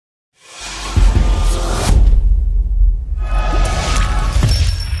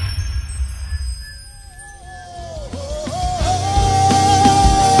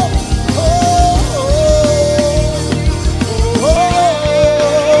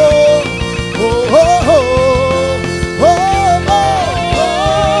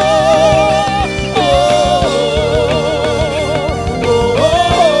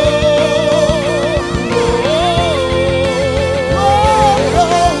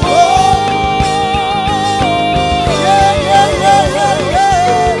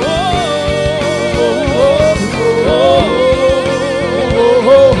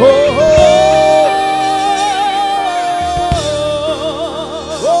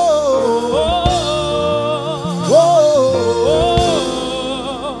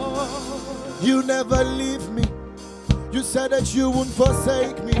never leave me. You said that you wouldn't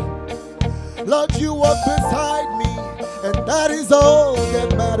forsake me. Lord, you walk beside me, and that is all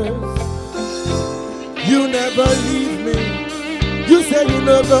that matters. You never leave me. You say you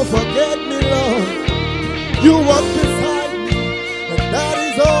never forget me, Lord. You walk beside me, and that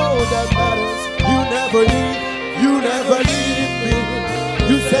is all that matters. You never leave. You never leave me.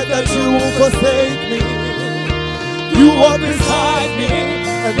 You said that you won't forsake me. You walk beside me,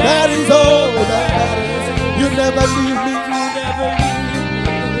 and that is all that matters. You never leave me.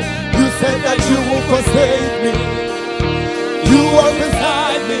 You said that you won't forsake me. You walk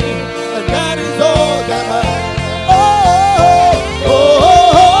beside me, and that is all that matters. Oh, oh, oh,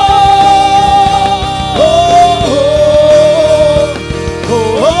 oh, oh, oh,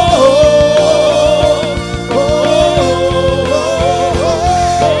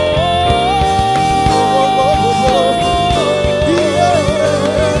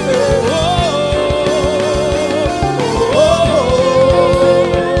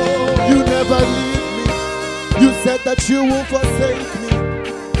 that you won't forsake me.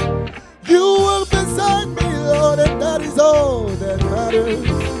 You will beside me, Lord, and that is all that matters.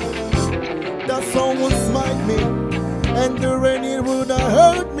 That sun will smite me, and the rain, it will not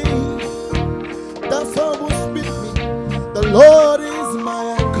hurt me. That sun will spit me. The Lord is my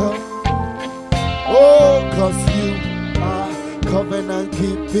anchor. Oh, 'cause you are covenant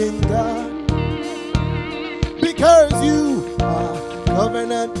keeping God. Because you are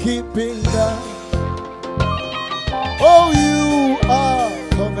covenant keeping God. Oh, you are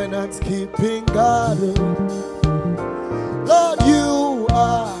covenant keeping God. Lord, you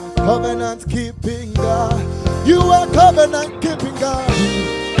are covenant keeping God. You are covenant keeping God. You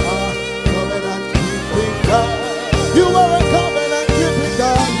are covenant keeping God. You are a covenant keeping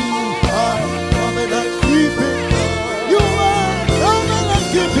God. You are covenant keeping God. You are covenant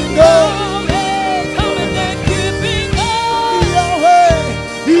keeping God. Covenant keeping God. Yahweh,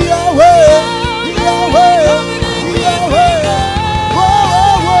 Yahweh, Yahweh.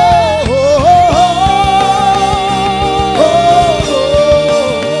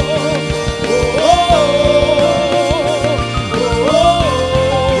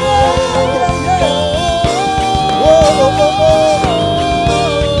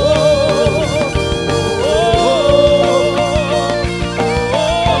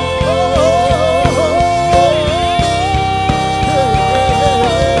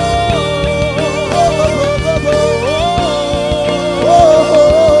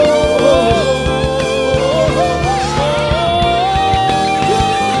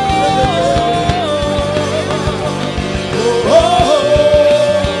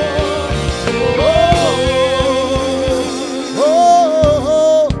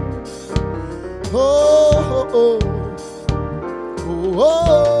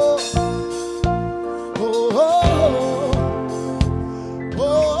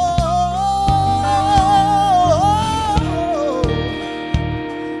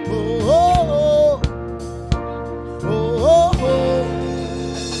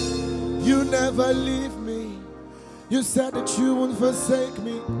 You said that you won't forsake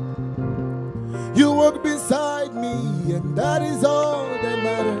me. You walk beside me, and that is all that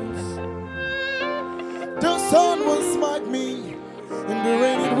matters. The sun will smite me, and the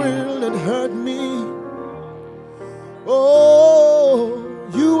rain, it will not hurt me. Oh,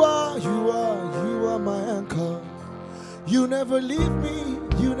 you are my anchor. You never leave me,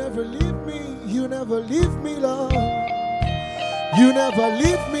 you never leave me, you never leave me, Lord. You never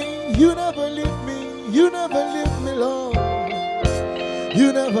leave me, you never leave me. You never leave me, Lord.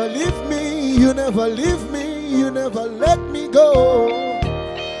 You never leave me, you never leave me, you never let me go.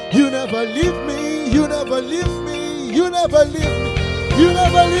 You never leave me, you never leave me, you never leave me. You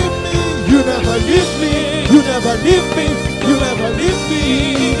never leave me, you never leave me, you never leave me, you never leave me.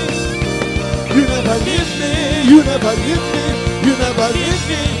 You never leave me, you never leave me, you never leave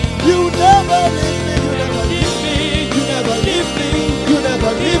me. You never leave me, you never leave me, you never leave me, you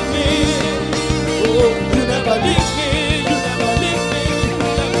never leave me. You never leave me, you never leave me,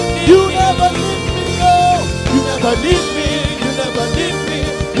 you never leave me, oh, you never leave me, you never leave me,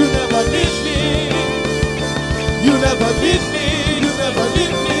 you never leave me, you never leave me, you never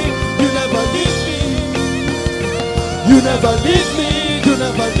leave me, you never leave me, you never leave me.